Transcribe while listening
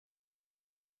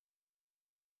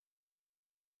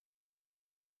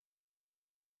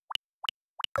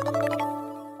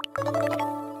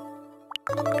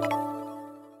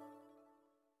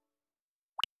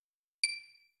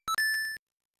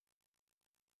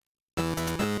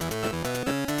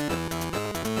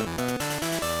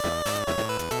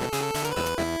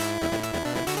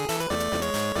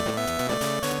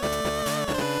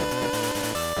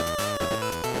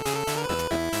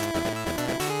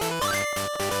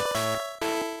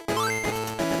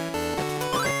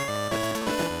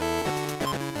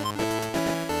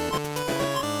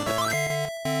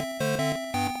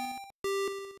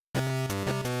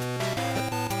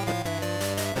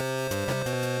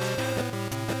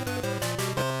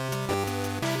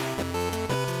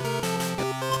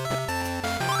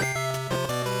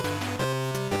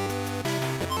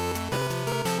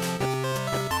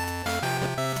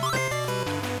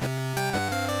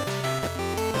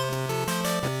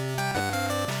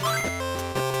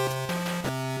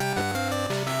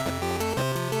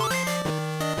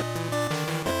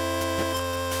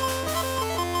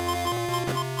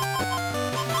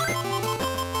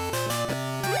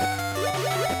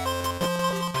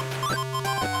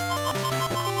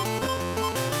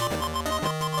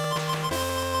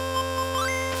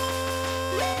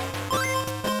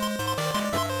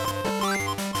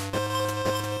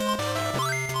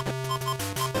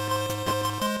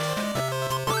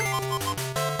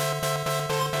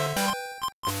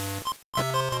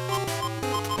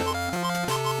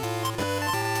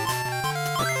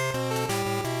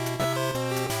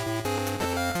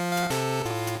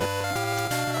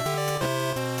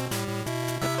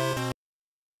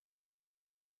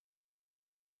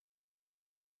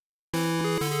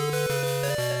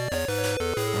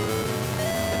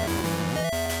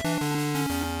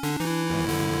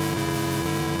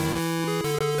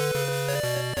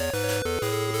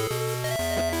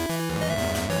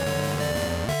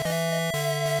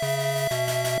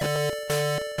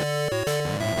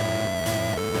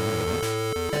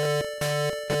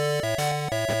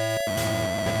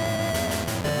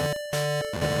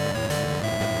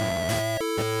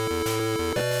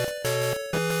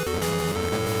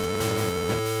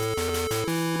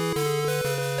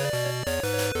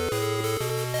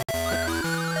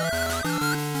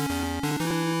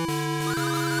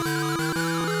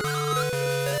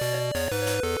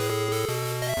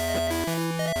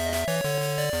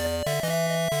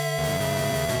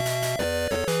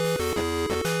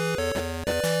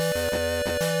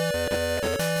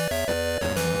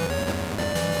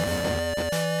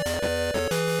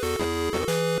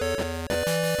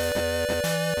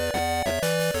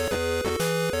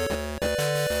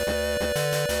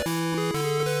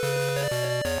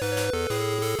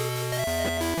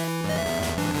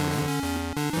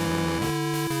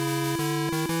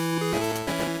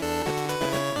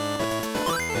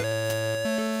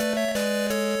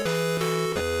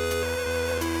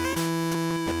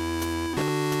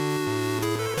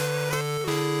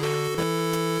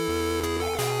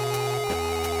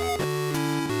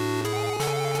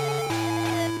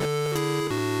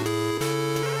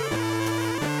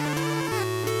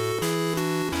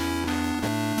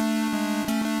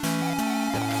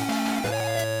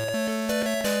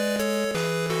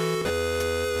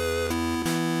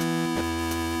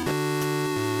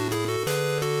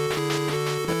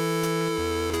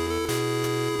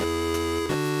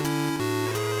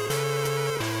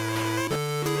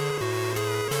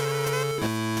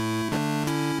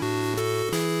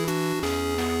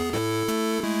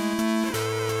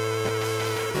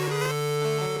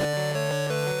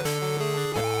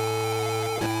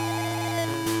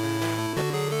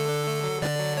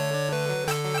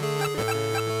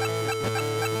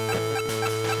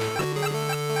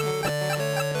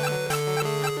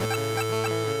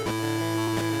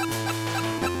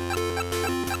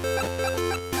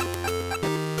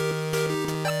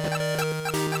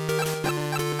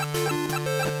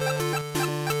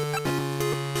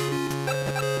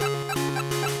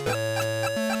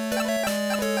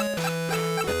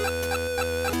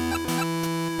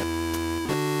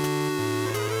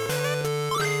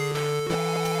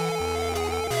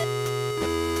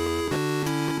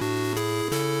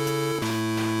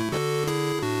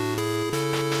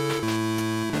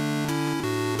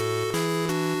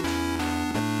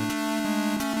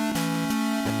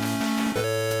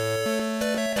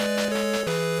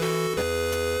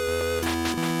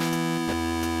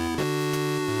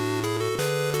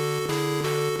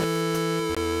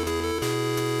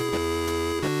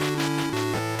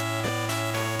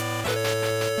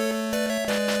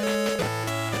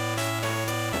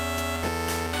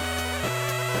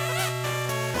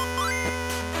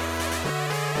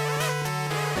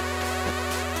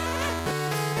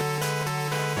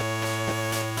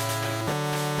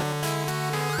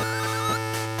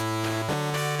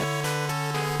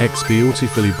X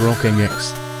beautifully broken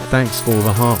X. Thanks for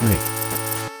the heart, Nick.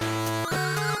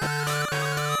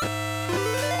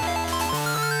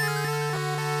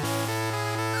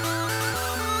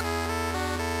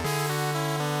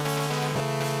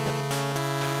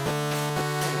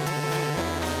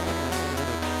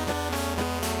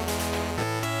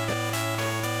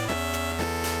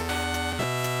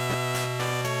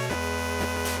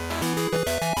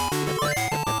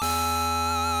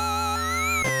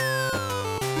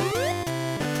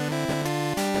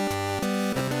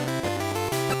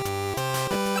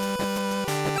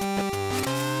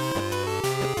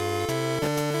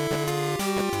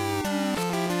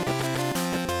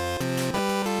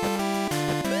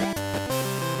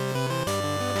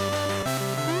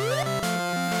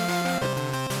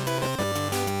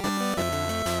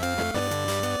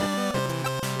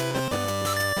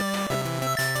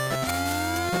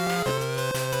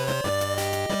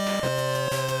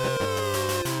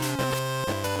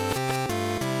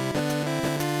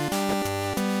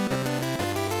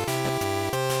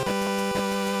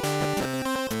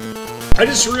 I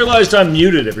just realized I'm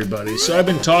muted, everybody, so I've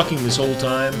been talking this whole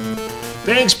time.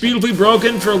 Thanks, Beautifully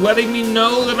Broken, for letting me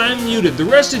know that I'm muted. The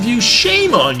rest of you,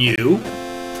 shame on you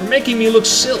for making me look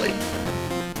silly.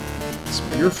 It's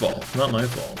your fault, not my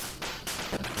fault.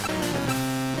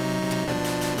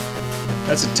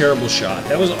 That's a terrible shot.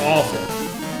 That was awful.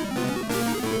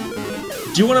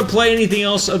 Do you want to play anything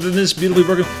else other than this, Beautifully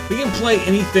Broken? We can play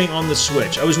anything on the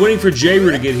Switch. I was waiting for J-Ru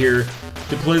to get here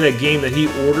to play that game that he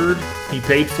ordered, he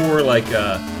paid for like 2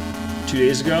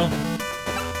 days ago.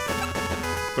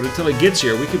 But until he gets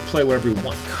here, we could play whatever we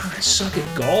want. God, I suck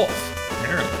at golf,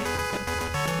 apparently.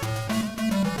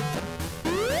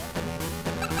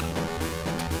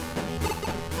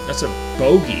 That's a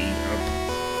bogey.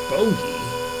 A bogey?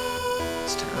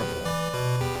 It's terrible.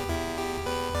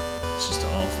 It's just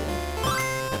awful.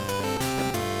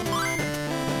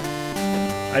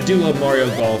 I do love Mario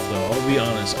Golf, though. I'll be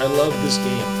honest. I love this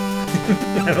game.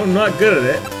 I'm not good at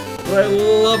it, but I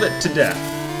love it to death.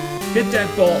 Hit that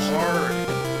ball hard.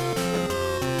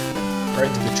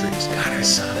 Right to the trees. God, I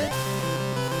suck.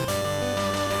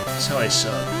 That's how I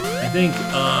suck. I think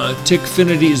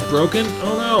Tickfinity is broken?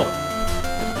 Oh no.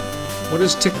 What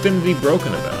is Tickfinity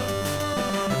broken about?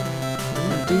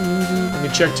 Let me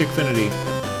check Tickfinity.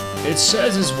 It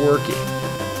says it's working.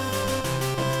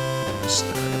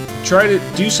 Try to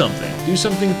do something. Do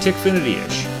something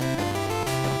Tickfinity-ish.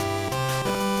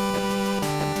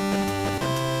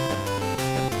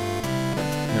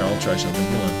 Here, I'll try something.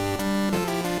 Hold on.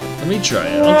 Let me try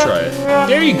it. I'll try it.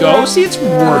 There you go. See, it's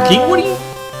working. What do you...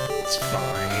 It's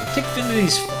fine.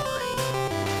 Tickfinity's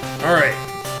fine. Alright.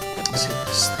 Let's hit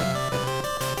this thing.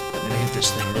 I'm gonna hit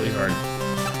this thing really hard.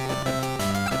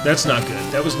 That's not good.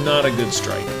 That was not a good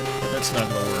strike. That's not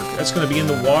gonna work. That's gonna be in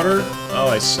the water. Oh,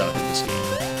 I suck at this game.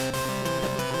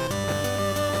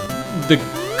 The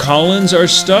Collins are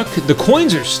stuck? The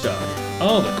coins are stuck.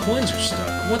 Oh, the coins are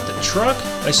stuck. What, the truck?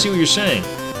 I see what you're saying.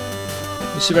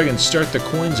 Let me see if I can start the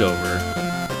coins over.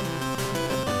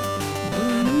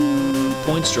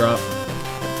 Points drop.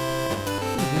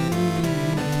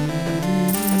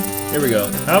 There we go.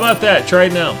 How about that? Try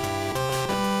it now.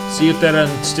 See if that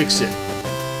unsticks it.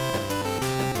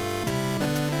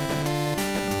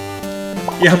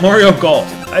 Yeah, Mario Golf.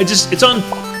 It's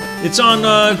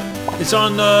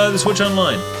on the Switch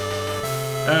Online.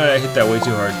 I hit that way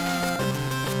too hard.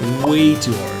 Way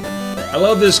too hard. I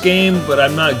love this game, but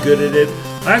I'm not good at it.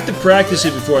 I have to practice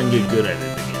it before I can get good at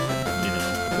it again. You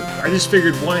know, but I just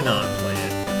figured, why not play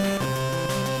it?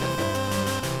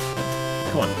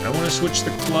 Come on, I want to switch the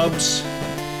clubs.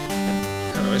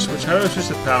 How do I switch? How do I switch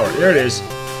the power? There it is.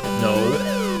 No.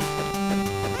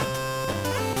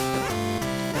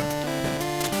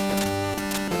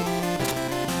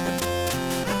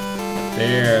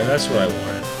 There, that's what I wanted.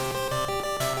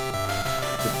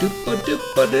 I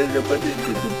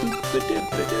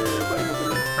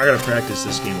gotta practice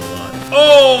this game a lot.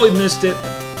 Oh, we missed it.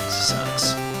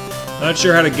 Sucks. Not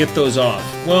sure how to get those off.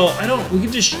 Well, I don't. We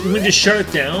can just shut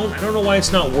it down. I don't know why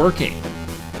it's not working.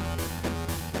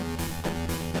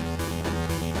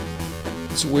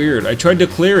 It's weird. I tried to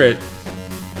clear it.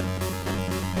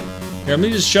 Here, let me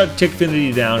just shut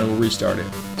Tickfinity down and we'll restart it.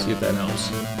 See if that helps.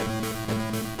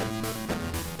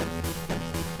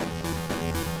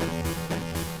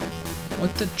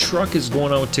 What the truck is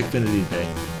going on with Tickfinity today?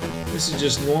 This is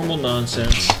just normal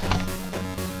nonsense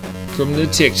from the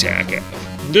Tic Tac app.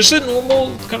 Just a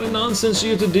normal kind of nonsense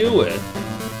you have to deal with.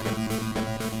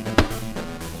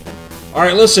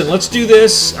 Alright, listen, let's do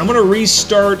this. I'm gonna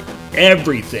restart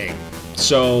everything.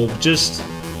 So just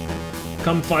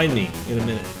come find me in a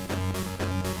minute.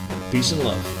 Peace and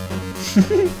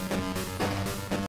love.